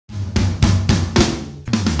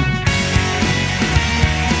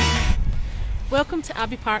Welcome to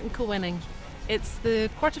Abbey Park in Kilwinning. It's the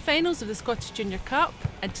quarter-finals of the Scottish Junior Cup,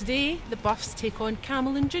 and today the Buffs take on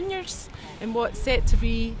Camelon Juniors in what's set to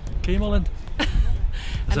be Camelon.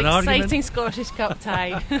 an exciting Scottish Cup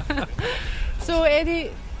tie. So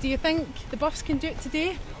Eddie, do you think the Buffs can do it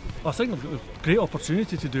today? I think they've got a great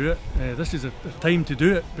opportunity to do it. This is the time to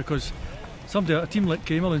do it because a team like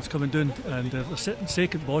Camelon's coming down and they're sitting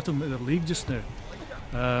second bottom of their league just now.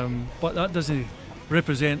 But that doesn't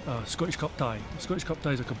represent a Scottish Cup tie. A Scottish Cup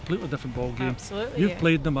tie is a completely different ball game. Absolutely. You've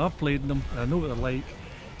played them, I've played them, I know what they're like.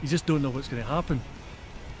 You just don't know what's going to happen.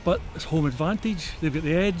 But it's home advantage, they've got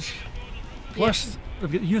the edge. Plus, they've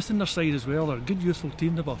got youth on their side as well. They're a good youthful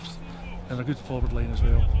team, the Buffs, and a good forward line as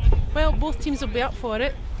well. Well, both teams will be up for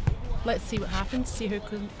it. Let's see what happens, see who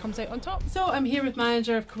comes out on top. So I'm here with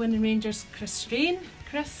manager of Kilwinning Rangers, Chris Strain.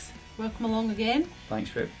 Chris, welcome along again.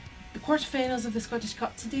 Thanks, Viv. The quarter-finals of the Scottish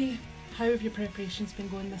Cup today. How have your preparations been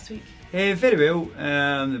going this week? Very well.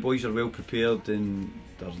 The boys are well prepared and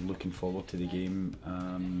they're looking forward to the game.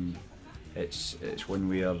 It's one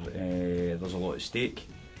where there's a lot at stake,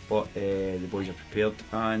 but the boys are prepared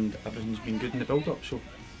and everything's been good in the build-up. So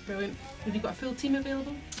brilliant. Have you got a full team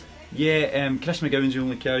available? Yeah, Chris McGowan's the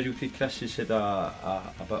only casualty. Chris has had a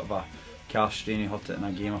bit of a calf strain. He hurt it in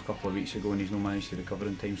a game a couple of weeks ago and he's not managed to recover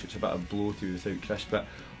in time, so it's a bit of a blow to be without Chris. But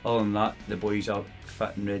other than that, the boys are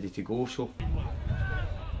fit and ready to go. So.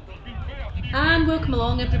 And welcome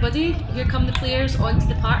along everybody. Here come the players onto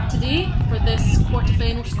the park today for this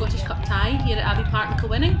quarter-final Scottish Cup tie here at Abbey Park in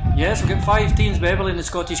Kilwinning. Yes, we've got 5 teams, Beverly, in the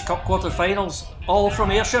Scottish Cup quarter-finals, all from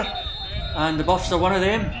Ayrshire, and the Buffs are one of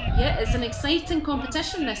them. Yeah, it's an exciting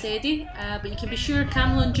competition this, Eddie, but you can be sure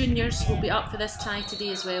Camelon Juniors will be up for this tie today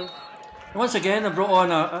as well. Once again, they've brought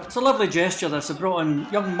on it's a lovely gesture this, they've brought on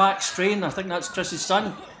young Max Strain, I think that's Chris's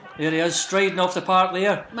son. There he is, striding off the park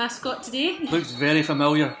there. Mascot today. Looks very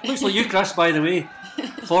familiar. Looks like you, Chris, by the way.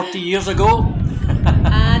 40 years ago.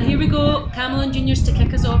 And here we go, Camelon Juniors to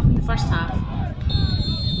kick us off in the first half.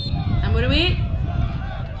 And we're away.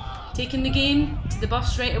 Taking the game to the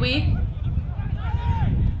Buffs right away.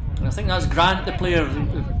 And I think that's Grant, the player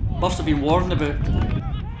the Buffs have been warned about.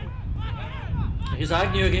 Here's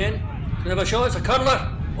Agnew again. Gonna have a shot, it's a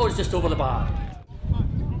curler. Oh, it's just over the bar.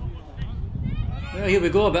 Well, here we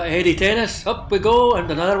go, a bit of heady tennis. Up we go,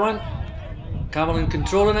 and another one. Camelon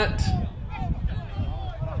controlling it.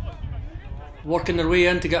 Working their way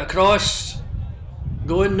in to get across.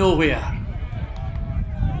 Going nowhere.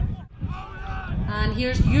 And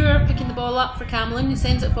here's Ewer picking the ball up for Camelon. He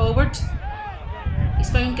sends it forward.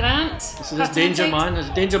 He's found Grant. This is his danger man. It's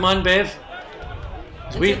a danger man, Bev.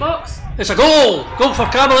 Into the box. It's a goal! Goal for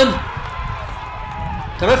Camelon.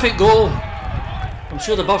 Terrific goal. I'm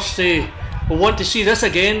sure the Buffs will want to see this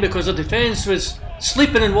again because the defence was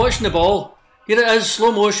sleeping and watching the ball. Here it is,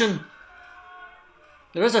 slow motion.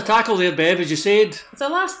 There is a tackle there, Bev, as you said. It's a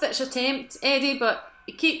last ditch attempt, Eddie, but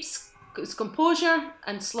he keeps his composure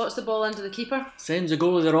and slots the ball under the keeper. Sends the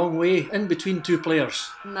goalie the wrong way, in between 2 players.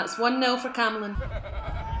 And that's 1-0 for Camelon.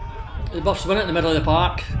 The Buffs win it in the middle of the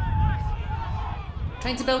park.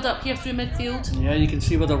 Trying to build up here through midfield. Yeah, you can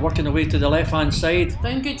see where they're working their way to the left-hand side.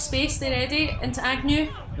 Found good space there, Eddie, into Agnew.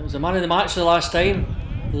 It was the man of the match the last time.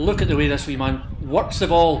 Look at the way this wee man works the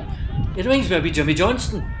ball. It reminds me of wee Jimmy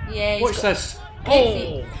Johnston. Yeah, watch this.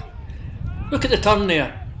 Oh! Look at the turn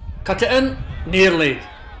there. Cut it in, nearly.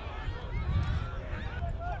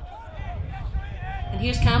 And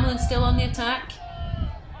here's Camelon still on the attack.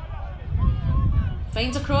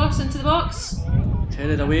 Finds a cross into the box.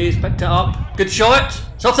 Headed away, he's picked it up. Good shot.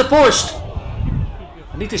 It's off the post.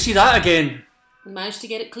 I need to see that again. He managed to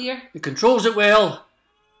get it clear. He controls it well.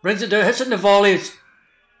 Brings it down, hits it in the volley. It's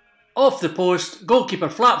off the post. Goalkeeper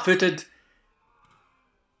flat-footed.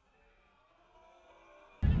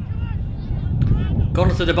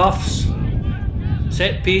 Corner to the Buffs.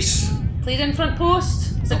 Set piece. Played in front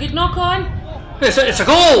post. It's a good knock on. It's a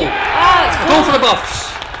goal! Ah, it's a goal for the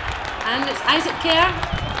Buffs. And it's Isaac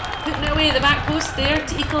Kerr putting it away at the back post there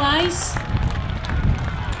to equalise.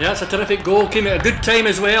 Yeah, it's a terrific goal. Came at a good time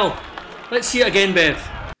as well. Let's see it again, Bev.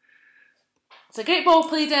 It's a great ball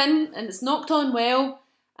played in and it's knocked on well.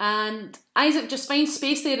 And Isaac just finds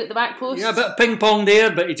space there at the back post. Yeah, a bit of ping pong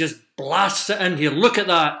there, but he just blasts it in here. Look at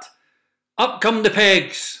that. Up come the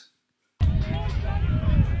pegs.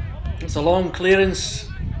 It's a long clearance.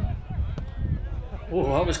 Oh,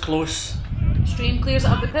 that was close. Strain clears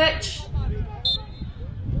it up the pitch.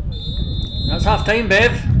 That's half time,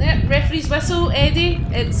 Bev. Yep, referee's whistle, Eddie.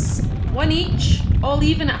 It's 1 each, all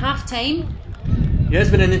even at half time. Yeah, it's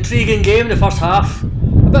been an intriguing game the first half. A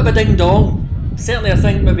bit of a ding dong. Certainly, I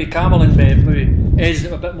think maybe Camelon, Bev, maybe edged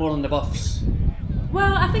it a bit more on the Buffs.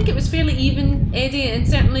 Well, I think it was fairly even, Eddie, and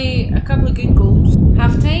certainly a couple of good goals.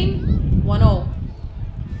 Half time, 1-1.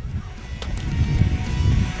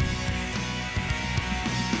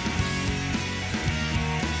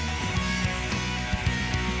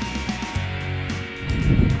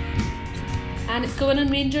 And it's Kilwinning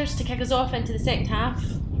Rangers to kick us off into the second half.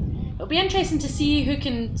 It'll be interesting to see who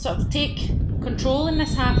can sort of take control in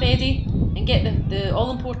this half, Eddie, and get the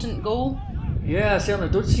all-important goal. Yeah, I certainly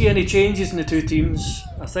don't see any changes in the two teams.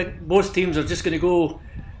 I think both teams are just going to go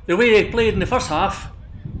the way they played in the first half.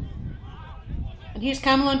 And here's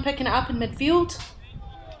Camelon picking it up in midfield.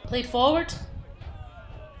 Played forward.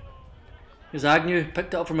 Here's Agnew,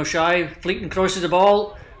 picked it up from a shy. Fleeting crosses the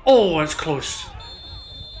ball. Oh, it's close.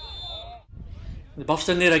 The Buff's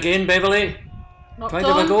in there again, Beverley. Knocked Trying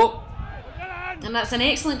to have a go. And that's an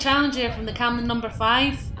excellent challenge there from the Camelon number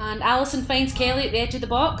 5. And Allison finds Kelly at the edge of the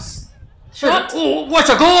box. Shot. Oh, what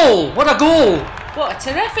a goal! What a goal! What a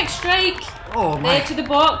terrific strike. Oh the my. edge of the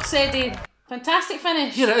box, Eddie. Fantastic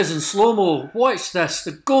finish. Here it is in slow-mo. Watch this.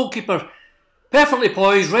 The goalkeeper, perfectly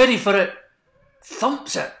poised, ready for it.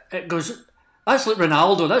 Thumps it. It goes. That's like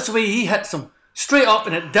Ronaldo. That's the way he hits them. Straight up,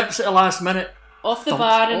 and it dips at the last minute. Off the Thumps.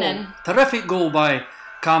 bar and in. Terrific goal by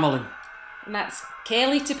Camelon. And that's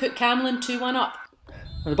Kelly to put Camelon 2-1 up.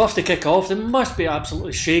 And the Buffs to kick off. They must be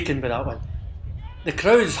absolutely shaken by that one. The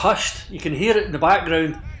crowd's hushed. You can hear it in the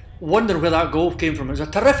background. Wonder where that goal came from. It was a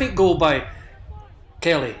terrific goal by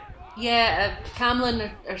Kelly. Yeah,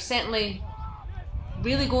 Camelon are certainly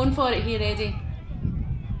really going for it here, Eddie.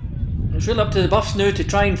 It's really up to the Buffs now to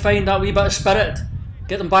try and find that wee bit of spirit.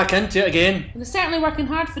 Get them back into it again. And they're certainly working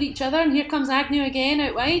hard for each other. And here comes Agnew again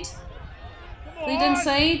out wide. Played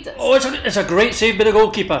inside. Oh, it's a great save by the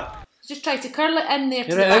goalkeeper. Just tried to curl it in there to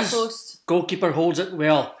Here the it back is. post. Goalkeeper holds it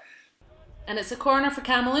well. And it's a corner for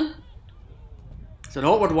Camelon. It's an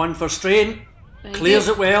awkward one for Strain. Clears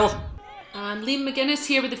it well. And Liam McGuinness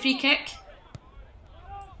here with the free kick.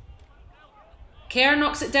 Kerr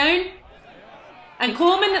knocks it down. And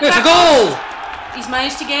Coleman at It's a back goal! post. He's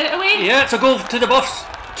managed to get it away. Yeah, it's a goal to the Buffs.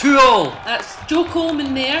 2-2. That's Joe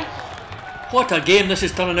Coleman there. What a game this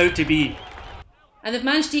is turning out to be. And they've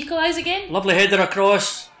managed to equalise again. Lovely header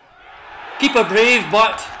across. Keeper brave,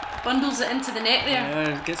 but Bundles it into the net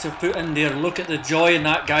there. gets a foot in there. Look at the joy in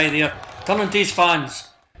that guy there. Turning to his fans.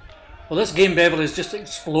 Well, this game, Beverley, has just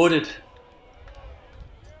exploded.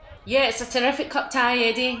 Yeah, it's a terrific cup tie,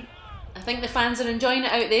 Eddie. I think the fans are enjoying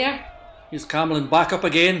it out there. Here's Camelon back up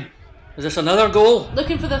again. Is this another goal?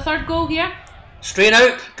 Looking for the third goal here. Strain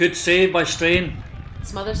out. Good save by Strain.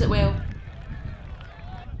 Smothers it well.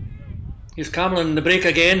 Here's Camelon in the break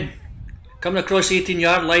again. Coming across the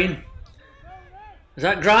 18-yard line. Is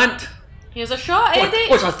that Grant? Here's a shot, Eddie.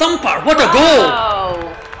 What's a thumper? What a goal!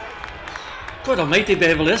 Wow. God almighty,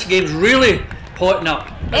 Beverley, this game's really potting up.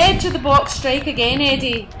 Edge of the box strike again,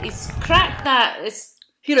 Eddie. He's cracked that.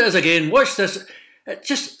 Here it is again. Watch this. It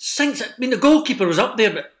just sinks it. I mean, the goalkeeper was up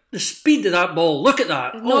there, but the speed of that ball, look at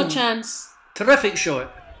that. No chance. Terrific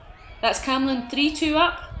shot. That's Camelon 3-2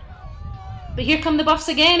 up. But here come the Buffs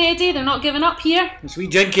again, Eddie. They're not giving up here. It's wee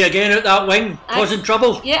Jinky again out that wing, causing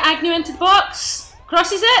trouble. Yeah, Agnew into the box.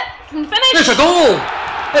 Crosses it. Can finish. There's a goal.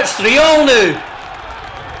 It's 3-3 now.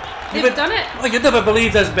 They've done it. Oh, you'd never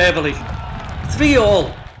believe this, Beverley.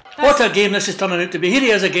 3-3. What a game this is turning out to be. Here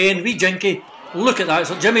he is again, wee Jinky. Look at that.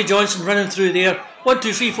 So Jimmy Johnson running through there. 1,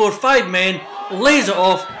 2, 3, 4, 5 men. Lays it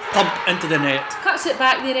off. Thump into the net. Cuts it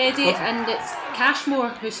back there, Eddie, and it's Cashmore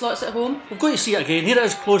who slots it home. We've got to see it again. Here it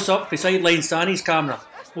is close up beside Line Stanny's camera.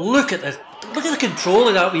 Look at this. Look at the control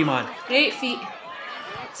of that wee man. Great feet.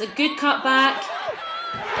 It's a good cut back.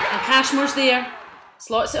 And Cashmore's there.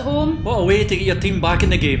 Slots it home. What a way to get your team back in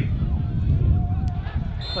the game.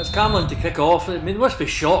 That's Camelon to kick off. I mean, they must be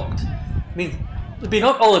shocked. I mean, they've been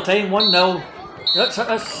up all the time, 1-0. That's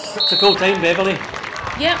a cool time, Beverley.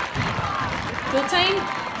 Yep. Full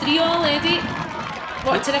time. 3-3, Eddie.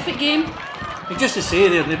 What a terrific game. And just to say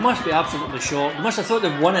there, they must be absolutely shocked. They must have thought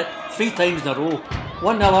they'd won it 3 times in a row.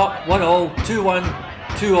 1-0 up, 1-2, 2-1,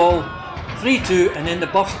 2-3, 3-2, and then the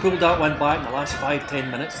Buffs pulled that one back in the last 5-10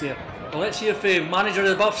 minutes there. Well, let's hear from manager of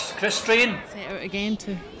the Buffs, Chris Strain. Set out again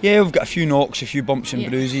too. Yeah, we've got a few knocks, a few bumps and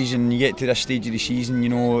bruises, and you get to this stage of the season, you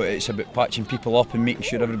know, it's about patching people up and making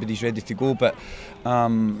sure everybody's ready to go. But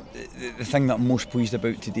the thing that I'm most pleased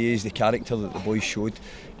about today is the character that the boys showed.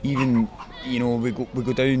 Even, you know, we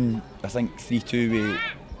go down, I think 3-2.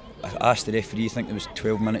 I asked the referee, I think there was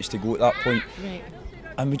 12 minutes to go at that point. Right.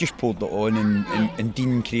 And we just pulled it on, and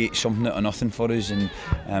Dean creates something out of nothing for us, and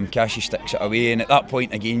Cashy sticks it away, and at that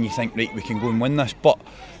point again you think, right, we can go and win this. But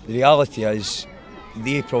the reality is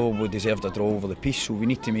they probably deserved a draw over the piece, so we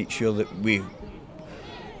need to make sure that we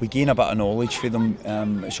we gain a bit of knowledge for them.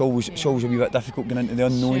 It's always a wee bit difficult going into the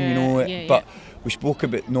unknown, Sure, you know. yeah, but we spoke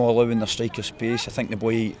about not allowing their striker space. I think the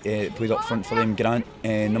boy played up front for them, Grant,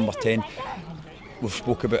 number 10. We've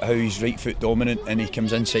spoke about how he's right foot dominant and he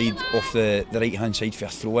comes inside off the right hand side for a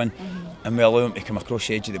throw in, and we allow him to come across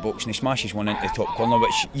the edge of the box and he smashes one into the top corner,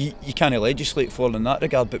 which you can't legislate for in that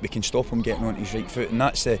regard, but we can stop him getting onto his right foot, and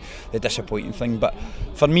that's the disappointing thing. But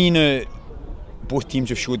for me now, both teams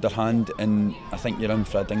have showed their hand, and I think you're in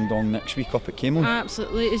for a ding dong next week up at Camelon.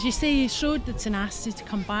 Absolutely, as you say, he showed the tenacity to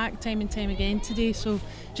come back time and time again today, so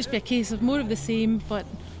just be a case of more of the same, but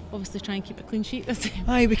obviously try and keep a clean sheet this time.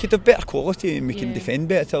 Aye, we could have better quality and we can defend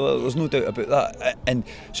better, there's no doubt about that. And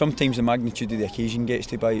sometimes the magnitude of the occasion gets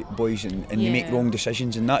to boys and they make wrong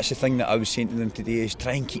decisions, and that's the thing that I was saying to them today, is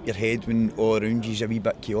try and keep your head when all around you is a wee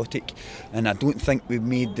bit chaotic. And I don't think we've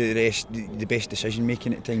made the best decision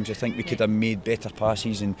making at times. I think we could have made better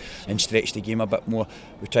passes and stretched the game a bit more.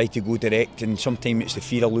 We tried to go direct, and sometimes it's the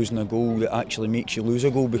fear of losing a goal that actually makes you lose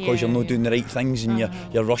a goal because you're not doing the right things and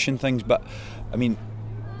you're rushing things. But I mean,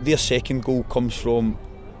 their second goal comes from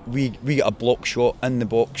we get a block shot in the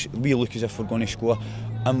box, we look as if we're going to score,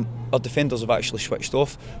 and our defenders have actually switched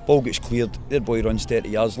off. Ball gets cleared, their boy runs 30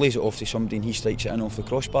 yards, lays it off to somebody and he strikes it in off the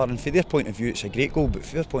crossbar, and from their point of view it's a great goal, but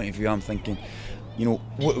from their point of view I'm thinking, you know,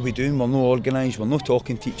 what are we doing? We're not organised, we're not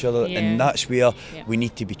talking to each other, and that's where we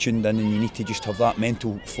need to be tuned in, and you need to just have that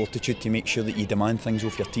mental fortitude to make sure that you demand things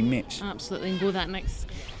off your teammates. Absolutely, and go that next.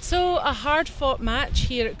 So a hard fought match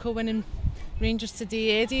here at Kilwinning Rangers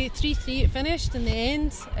today, Eddie. 3-3 it finished in the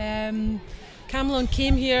end. Camelon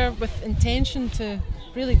came here with intention to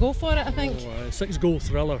really go for it, I think. 6-goal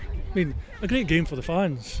thriller. I mean, a great game for the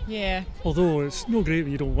fans. Yeah. Although it's no great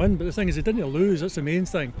when you don't win, but the thing is they didn't lose, that's the main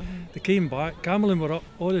thing. They came back, Camelon were up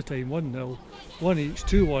all the time, 1-0, 1 each,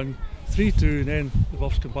 2-1, 3-2, and then the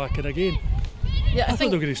Buffs come back in again. Yeah, I thought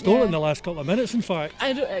they were going to stall it in the last couple of minutes, in fact.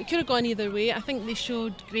 It could have gone either way. I think they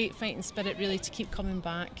showed great fighting spirit really to keep coming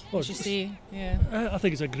back, as you say. I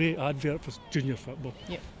think it's a great advert for junior football.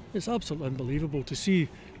 Yep. It's absolutely unbelievable to see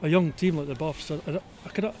a young team like the Buffs, a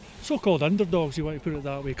so-called underdogs, you want to put it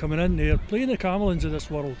that way, coming in there, playing the Camelons of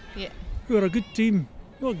this world, who are a good team,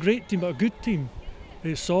 not a great team, but a good team.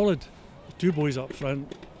 It's solid. The two boys up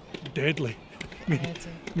front, deadly. I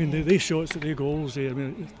mean, they shots, they goals there. I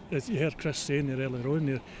mean, as you heard Chris saying there earlier on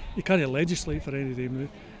there, you can't legislate for any of them.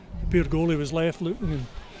 The poor goalie was left looking, and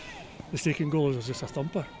the second goal was just a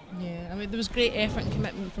thumper. Yeah, I mean, there was great effort and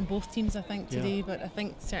commitment from both teams, I think, today, but I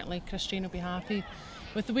think certainly Chris Strain will be happy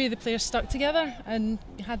with the way the players stuck together and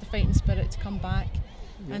had the fighting spirit to come back.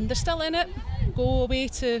 And they're still in it. Go away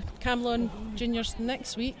to Camelon Juniors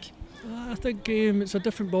next week. I think it's a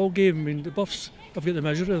different ball game. I mean, the Buffs have got the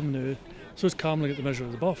measure of them now. So is Camelon got the measure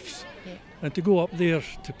of the Buffs. And to go up there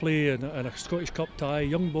to play in a Scottish Cup tie,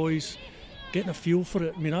 young boys, getting a feel for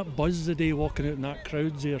it. I mean, that buzz the day walking out in that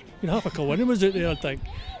crowd's there. I mean, half of Kilwinning was out there, I think,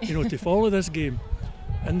 you know, to follow this game.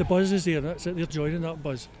 And the buzz is there, and that's it, they're joining that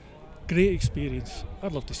buzz. Great experience.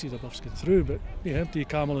 I'd love to see the Buffs get through, but empty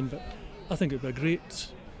Camelon, but I think it'd be a great,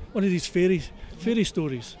 one of these fairy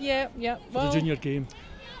stories. For the junior game.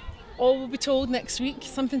 All will be told next week,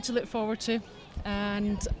 something to look forward to.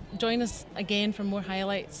 And join us again for more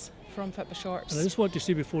highlights from Fitba Shorts. And I just want to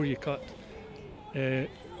say before you cut, the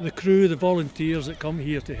crew, the volunteers that come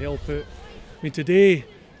here to help out. I mean, today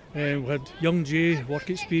we had young Jay, work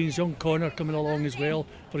experience, young Connor coming along as well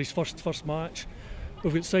for his first match.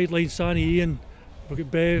 We've got sideline Sanny Ian, we've got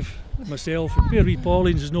Bev, myself, and Barry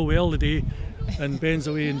Paulins is no well today, and Ben's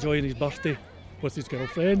away enjoying his birthday with his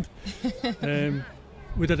girlfriend.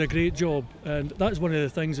 We did a great job, and that's one of the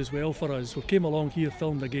things as well for us. We came along here,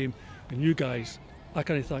 filmed the game, and you guys, I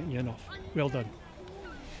can't thank you enough. Well done.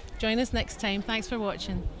 Join us next time. Thanks for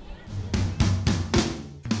watching.